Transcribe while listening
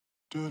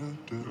Hi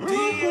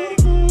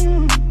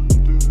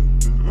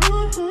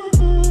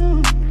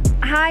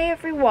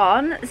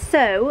everyone,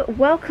 so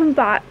welcome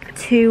back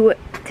to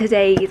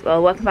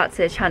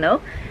the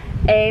channel.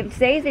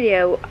 Today's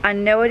video, I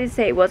know I did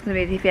say it was going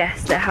to be the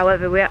Fiesta,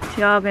 however we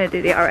actually are going to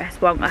do the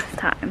RS1 last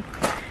time.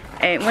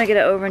 I'm going to get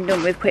it over and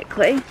done with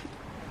quickly.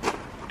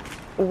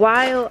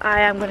 While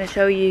I am going to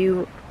show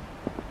you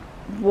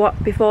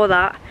what before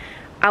that,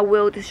 I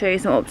will just show you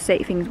some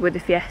up-to-date things with the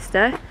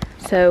Fiesta.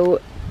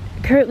 So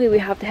currently we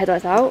have the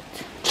headlights out.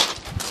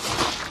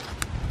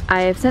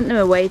 I have sent them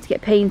away to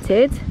get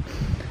painted,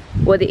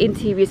 well, the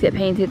interiors get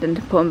painted and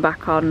to put them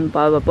back on,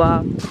 blah blah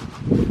blah,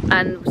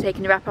 and we're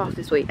taking the wrap off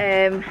this week.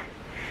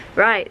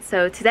 Right,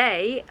 so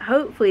today,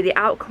 hopefully the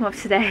outcome of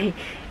today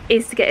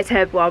is to get a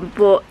turbo on,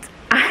 but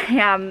I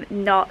am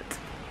not,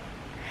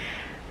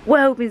 we're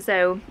hoping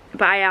so,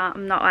 but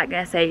I'm not like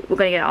gonna say we're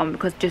gonna get it on,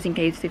 because just in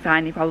case we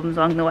find any problems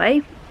along the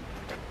way.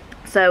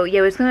 So yeah,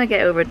 we're just gonna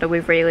get it over and done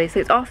with really, so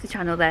it's off the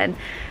channel then,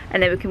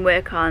 and then we can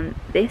work on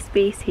this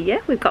piece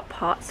here. We've got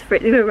parts for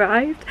it that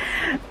arrived,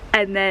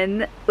 and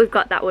then we've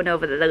got that one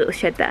over there, the little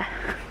shed there,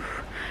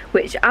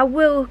 which I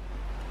will,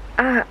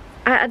 I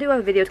do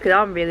have a video to get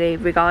on really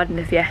regarding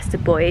the Fiesta,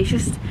 but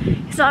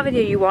it's not a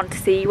video you want to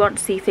see. You want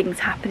to see things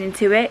happening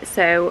to it,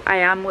 so I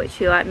am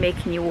literally like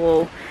making you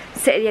all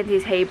sit at the end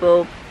of the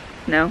table,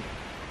 no,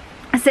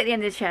 I sit at the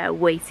end of the chair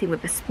waiting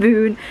with a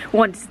spoon,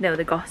 wanting to know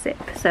the gossip,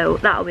 so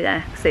that'll be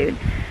there soon.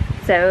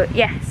 So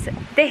yes,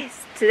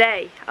 this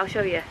today, I'll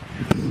show you.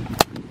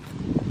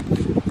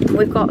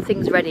 We've got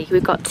things ready.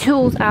 We've got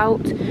tools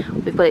out,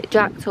 we've got it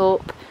jacked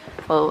up,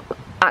 well,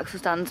 axle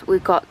stands,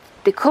 we've got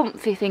the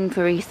comfy thing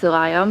for Reese to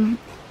lie on.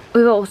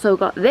 We've also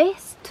got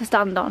this to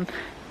stand on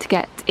to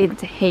get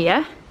into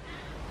here.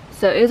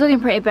 So it's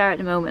looking pretty bare at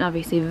the moment,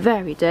 obviously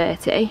very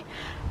dirty.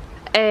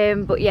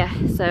 But yeah,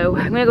 so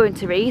I'm going to go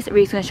into Reese.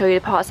 Reese is going to show you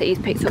the parts that he's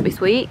picked up this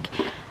week,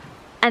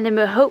 and then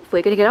we're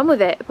hopefully going to get on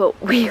with it,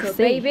 but we'll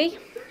see. Baby.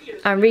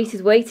 And Reese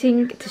is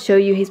waiting to show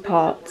you his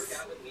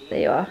parts. There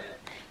you are.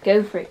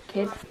 Go for it,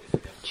 kid.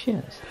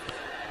 Cheers.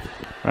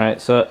 Right,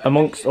 so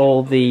amongst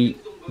all the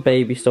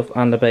baby stuff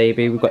and the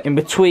baby, we've got in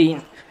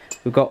between,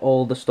 we've got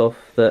all the stuff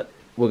that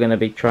we're going to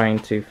be trying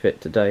to fit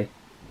today,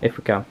 if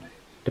we can,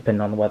 depending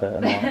on the weather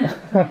and all.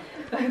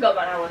 I've got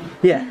that one.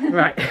 Yeah,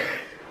 right.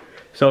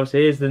 So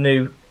obviously here's the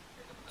new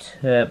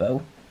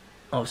turbo,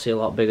 obviously a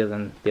lot bigger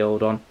than the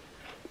old one.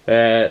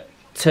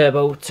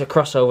 Turbo to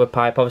crossover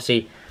pipe,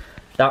 obviously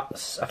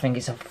that's, I think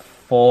it's a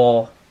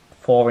 4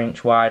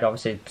 inch wide,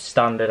 obviously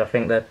standard, I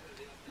think they're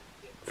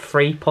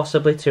 3,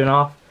 possibly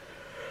 2.5.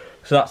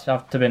 So that's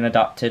have to be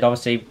adapted.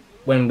 Obviously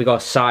when we go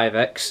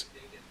Cyvex,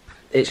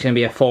 it's going to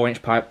be a 4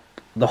 inch pipe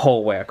the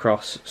whole way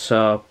across.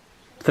 So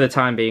for the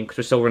time being, because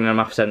we're still running a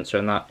MAF sensor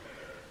and that,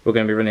 we're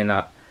going to be running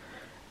that.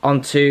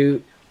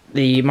 Onto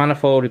the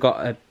manifold, we've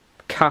got a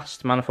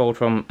cast manifold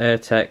from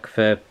Airtech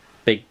for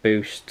big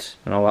boost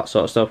and all that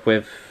sort of stuff.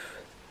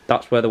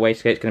 That's where the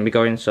wastegate's going to be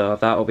going, so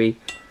that'll be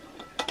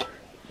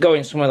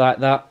going somewhere like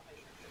that.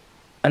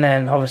 And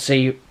then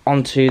obviously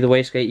onto the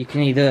wastegate, you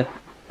can either,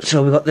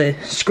 so we've got the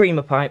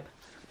screamer pipe,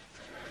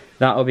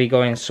 that'll be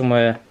going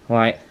somewhere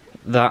like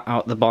that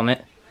out the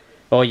bonnet,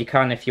 or you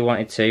can, if you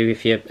wanted to,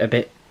 if you're a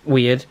bit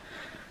weird,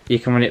 you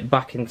can run it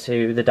back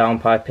into the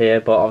downpipe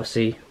here, but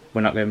obviously we're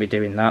not going to be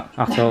doing that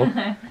at all.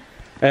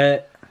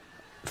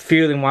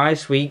 Fueling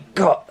wise, we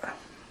got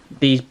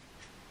these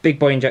big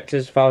boy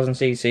injectors, 1000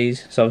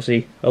 cc's, so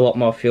obviously a lot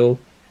more fuel.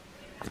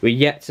 We're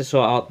yet to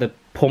sort out the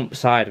pump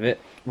side of it.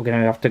 We're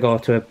going to have to go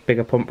to a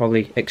bigger pump,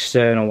 probably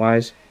external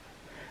wise.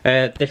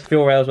 This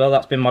fuel rail as well,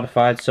 that's been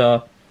modified,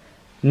 so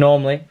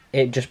normally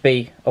it'd just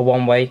be a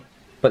one way,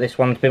 but this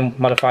one's been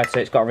modified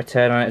so it's got a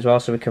return on it as well,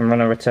 so we can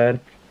run a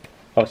return.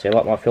 Obviously a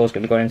lot more fuel's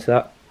going to be going into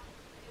that.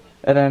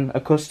 And then a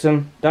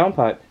custom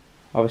downpipe,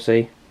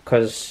 obviously,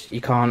 because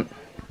you can't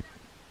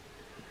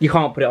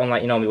put it on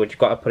like you normally would. You've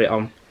got to put it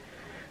on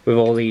with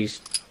all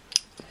these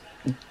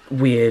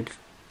weird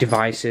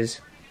devices,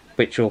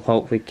 which will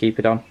hopefully keep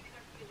it on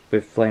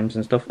with flames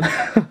and stuff.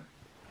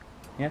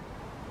 Yeah.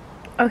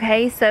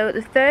 Okay, so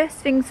the first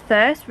things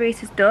first, Reese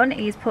has done,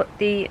 he's put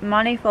the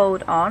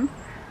manifold on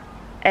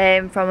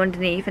from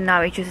underneath, and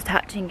now he's just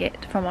attaching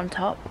it from on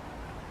top.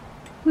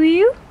 Will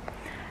you?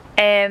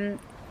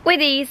 With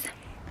these.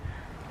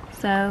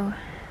 So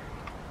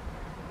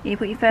you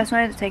put your first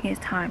one in, it's taking its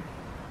time.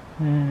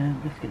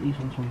 Let's get these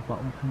ones from the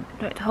bottom, I think. Do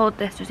you want to hold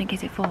this just in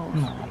case it falls?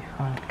 No, you're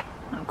fine.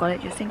 I've got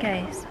it just in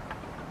case.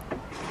 So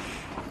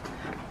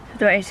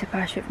don't you to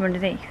pass it from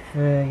underneath?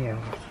 Yeah,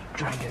 we'll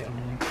try and get it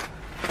underneath.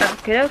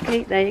 Okay,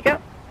 okay, there you go.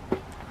 Do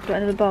you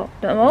want another bolt?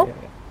 Do you want them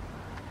all?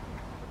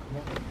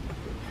 Yeah.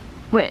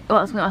 Wait,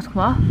 what's going to come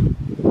off?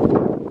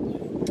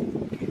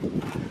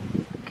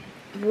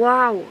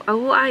 Wow, I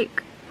look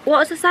like,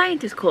 what's the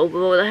scientist called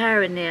with all the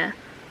hair in there?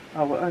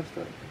 Oh, what else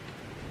though?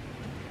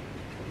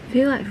 I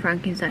feel like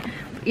Frankenstein.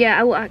 Yeah,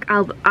 I look like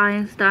Albert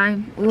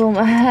Einstein with all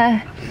my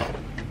hair.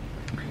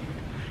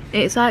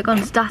 It's like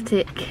on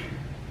static.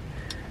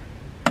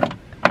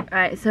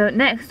 Right, so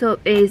next up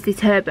is the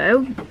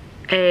turbo.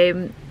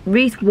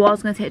 Reese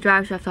was going to take the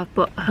drive shaft off,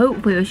 but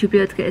hopefully we should be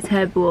able to get the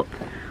turbo up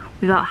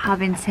without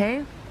having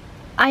to.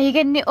 Are you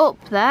getting it up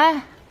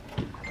there?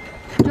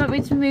 Do you want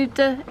me to move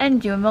the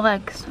engine with my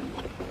legs?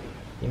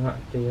 You might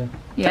have to,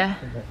 yeah.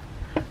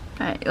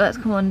 Right, let's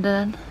come under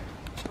then.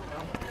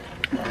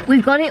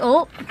 We've got it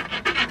up,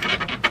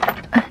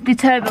 the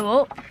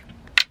turbo up,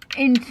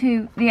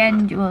 into the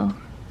engine, well,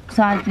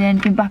 side of the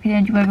engine, back of the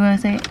engine, whatever you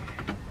want to say it,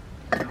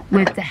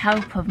 with the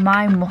help of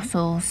my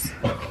muscles.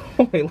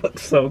 It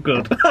looks so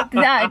good. Does it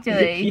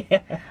actually?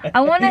 Yeah.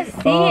 I want to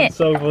see it. I'm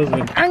so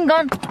buzzing. Hang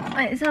on,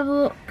 let's have a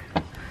look.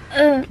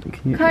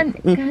 Can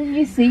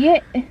you see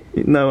it?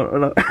 No,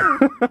 no.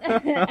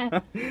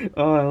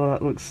 Oh, that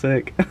looks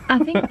sick. I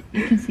think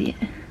you can see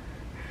it.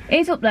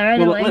 It's up there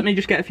anyway. Well, let me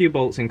just get a few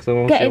bolts in because I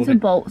want to get in some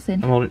bolts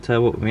in. I'm holding it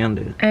turbo up with my hand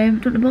here. Do you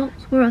want the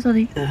bolts? Where else are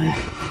they?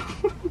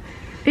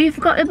 Have you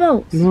forgot the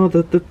bolts? No,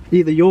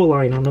 either you're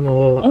lying on them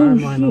or I'm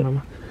lying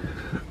on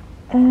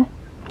them.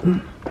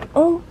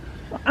 Oh,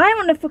 I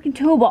want a fucking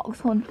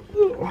toolbox one.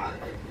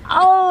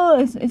 Oh,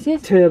 it's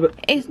this. Turbo.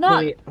 It's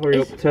not. Hurry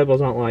up, turbos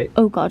aren't light.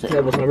 Oh god.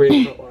 Turbos are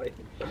really not light.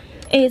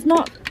 It's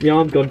not. My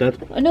arm's gone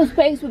dead. Enough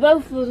space for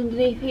both of us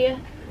underneath here.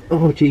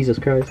 Oh, Jesus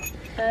Christ.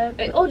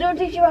 Oh, don't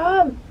take your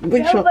arm.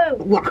 Which elbow.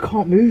 Well, I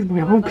can't move my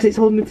arm because it's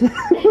holding it.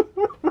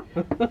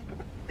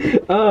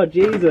 Oh,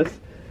 Jesus.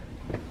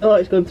 Oh,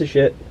 it's gone to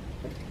shit.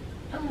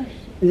 Oh,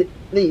 shit. Is it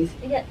these?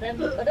 You get them,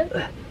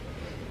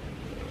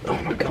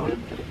 Oh my god.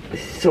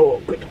 This is so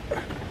awkward.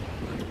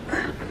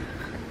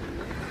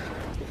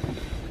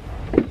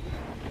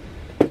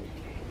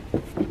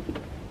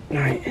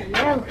 Right.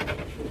 No.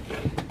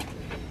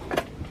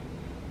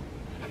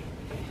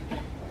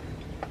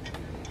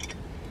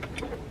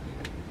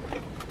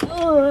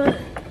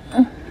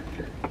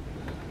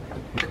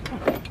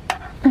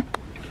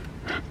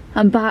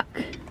 I'm back.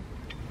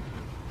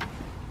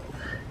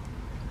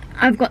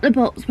 I've got the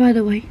bolts, by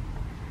the way.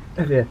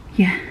 Have you?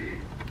 Yeah.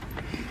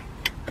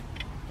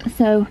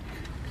 So,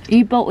 are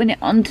you bolting it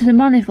onto the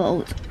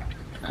manifold?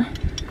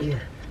 Yeah.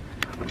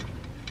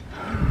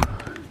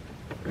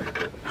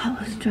 That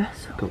was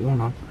stressful. Got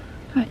one on.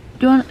 Right,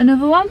 do you want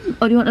another one?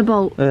 Or do you want a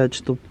bolt?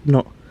 Just the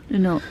nut. The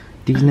nut.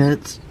 These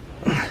nuts.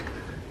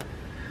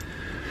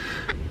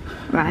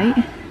 Right.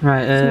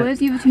 Right, so where's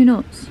the other two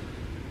nuts?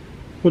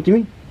 What do you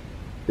mean?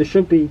 There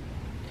should be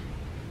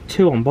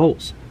 2 on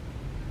bolts.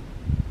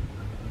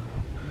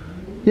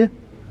 Yeah.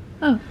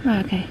 Oh,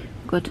 right, okay.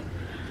 Good.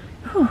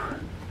 Whew.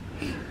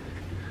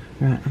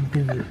 Right, I'm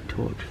going to need a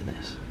torch for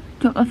this.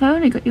 Do you want my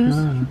phone? I got yours.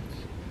 No.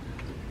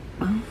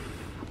 Oh.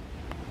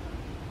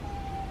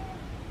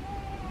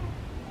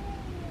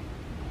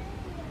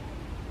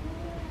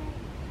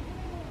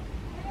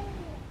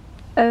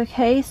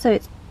 Okay, so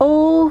it's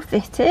all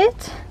fitted.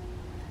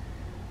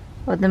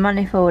 Well, the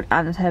manifold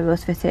and the turbo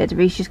is fitted.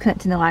 Ree's just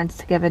connecting the lines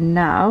together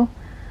now.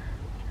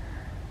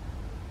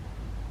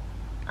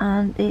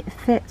 And it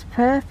fits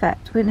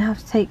perfect. We didn't have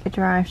to take a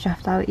drive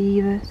shaft out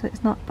either, so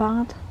it's not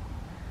bad.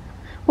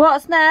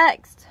 What's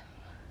next?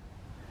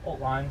 Up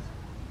lines.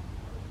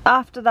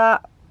 After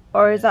that,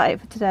 or is that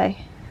it for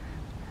today?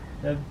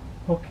 They're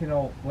hooking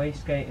up,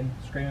 wastegating,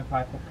 screamer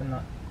pipe up and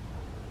that.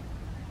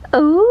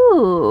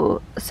 Ooh,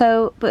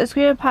 so, but the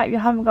screamer pipe, you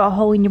haven't got a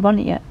hole in your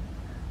bonnet yet?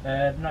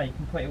 No, you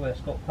can put it where the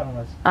scup panel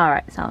is.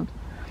 Alright, sound.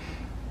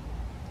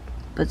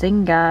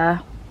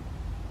 Bazinga.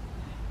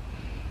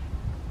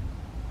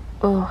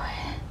 Oh.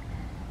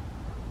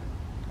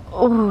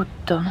 Oh,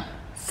 done.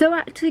 So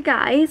actually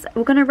guys,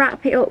 we're going to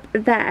wrap it up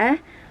there.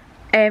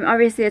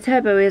 Obviously a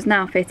turbo is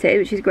now fitted,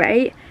 which is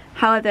great.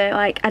 However,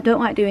 like, I don't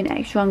like doing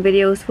extra long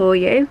videos for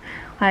you.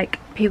 Like,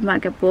 people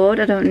might get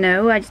bored, I don't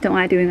know. I just don't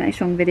like doing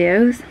extra long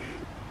videos.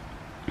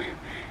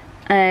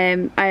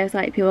 I just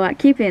like people like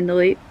keeping in the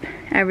loop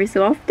every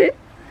so often.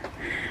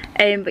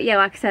 But yeah,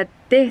 like I said,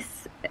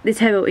 the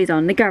turbo is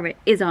on, the Garrett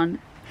is on.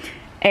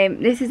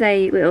 This is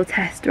a little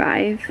test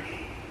drive.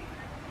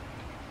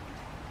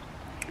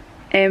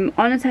 On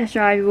a test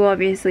drive you will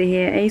obviously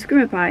hear a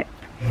screamer pipe.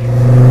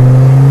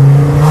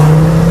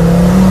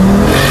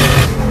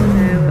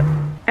 So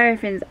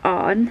everything's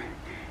on.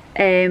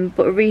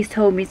 But Reese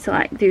told me to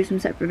like do some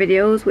separate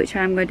videos, which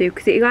I'm going to do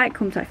because it like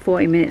comes like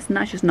 40 minutes and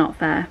that's just not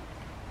fair.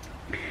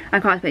 I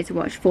can't expect to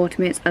watch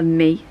 40 minutes of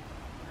me.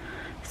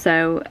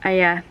 So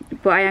yeah,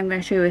 but I am going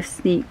to show you a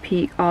sneak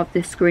peek of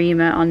the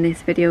screamer on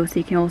this video so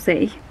you can all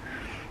see.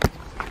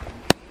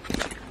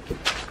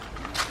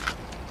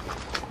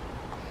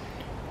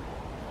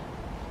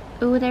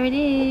 Oh, there it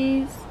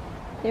is.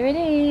 There it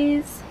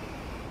is.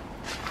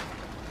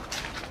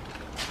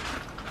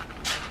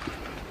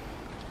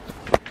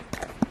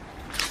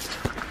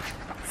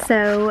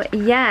 So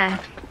yeah,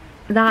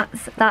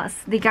 that's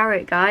the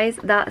Garrett, guys.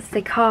 That's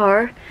the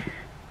car.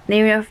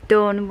 Near enough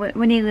done. We're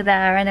nearly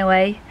there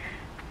anyway.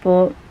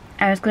 But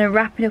I was going to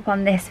wrap it up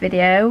on this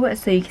video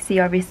so you can see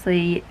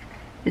obviously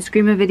the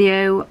screamer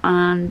video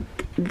and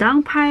the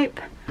downpipe.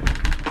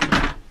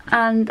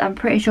 And I'm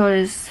pretty sure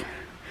there's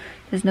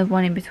another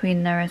one in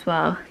between there as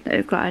well that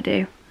we've got to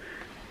do.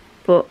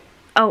 But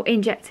oh,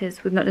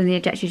 injectors. We've not done the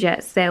injectors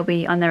yet, so they'll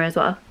be on there as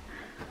well.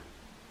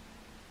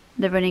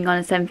 They're running on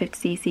a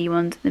 750cc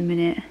ones at the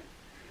minute.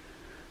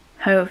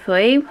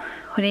 Hopefully,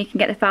 Honey can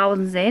get the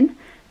thousands in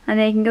and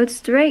they can go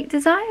straight to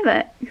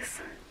Zyvex.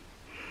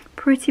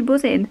 Pretty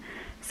buzzing.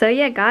 So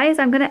yeah guys,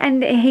 I'm going to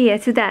end it here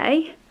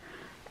today.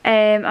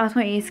 I just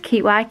want you to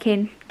keep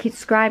liking, keep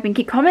subscribing,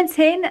 keep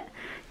commenting.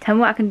 Tell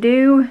me what I can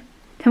do.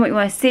 Tell me what you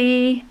want to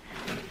see.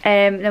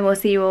 Then we'll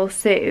see you all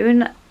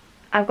soon.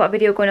 I've got a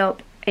video going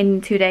up in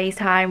 2 days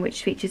time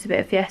which features a bit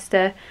of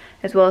Fiesta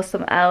as well as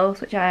something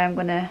else which I am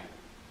going to,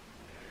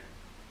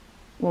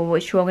 well,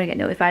 which you're going to get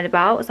notified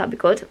about, so that'll be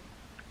good.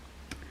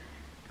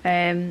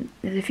 There's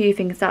a few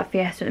things that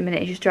Fiesta at the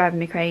minute is just driving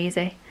me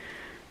crazy.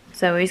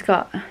 So he's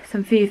got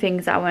some few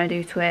things that I want to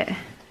do to it.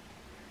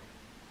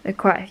 There are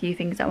quite a few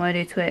things that I want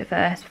to do to it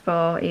first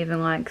before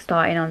even like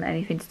starting on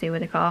anything to do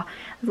with the car.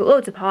 I've got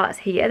loads of parts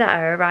here that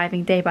are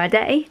arriving day by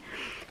day.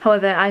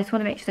 However, I just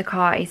want to make sure the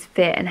car is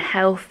fit and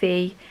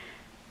healthy,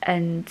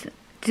 and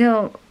you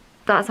know,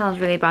 that sounds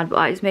really bad, but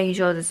like just making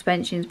sure the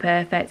suspension's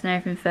perfect and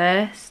everything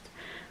first.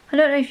 I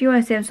don't know if you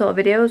want to see them sort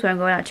of videos where I'm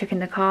going out checking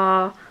the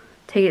car,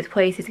 taking it to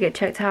places to get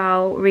checked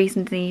out, reefs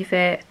underneath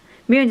it,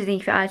 me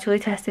underneath it actually,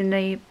 testing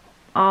the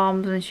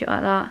arms and shit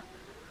like that.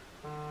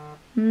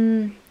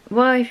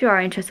 Well, if you are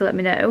interested, let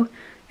me know.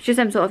 It's just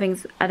them sort of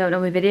things I don't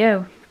know with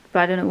video, but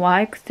I don't know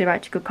why, because they're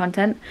actually good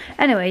content.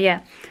 Anyway,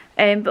 yeah.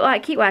 But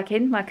like, keep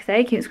liking, like I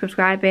say, keep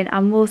subscribing,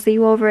 and we'll see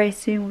you all very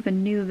soon with a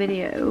new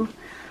video.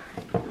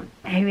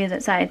 Who is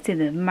excited to see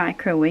the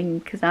micro wing?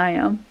 Because I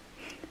am.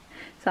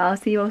 So I'll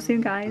see you all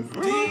soon, guys.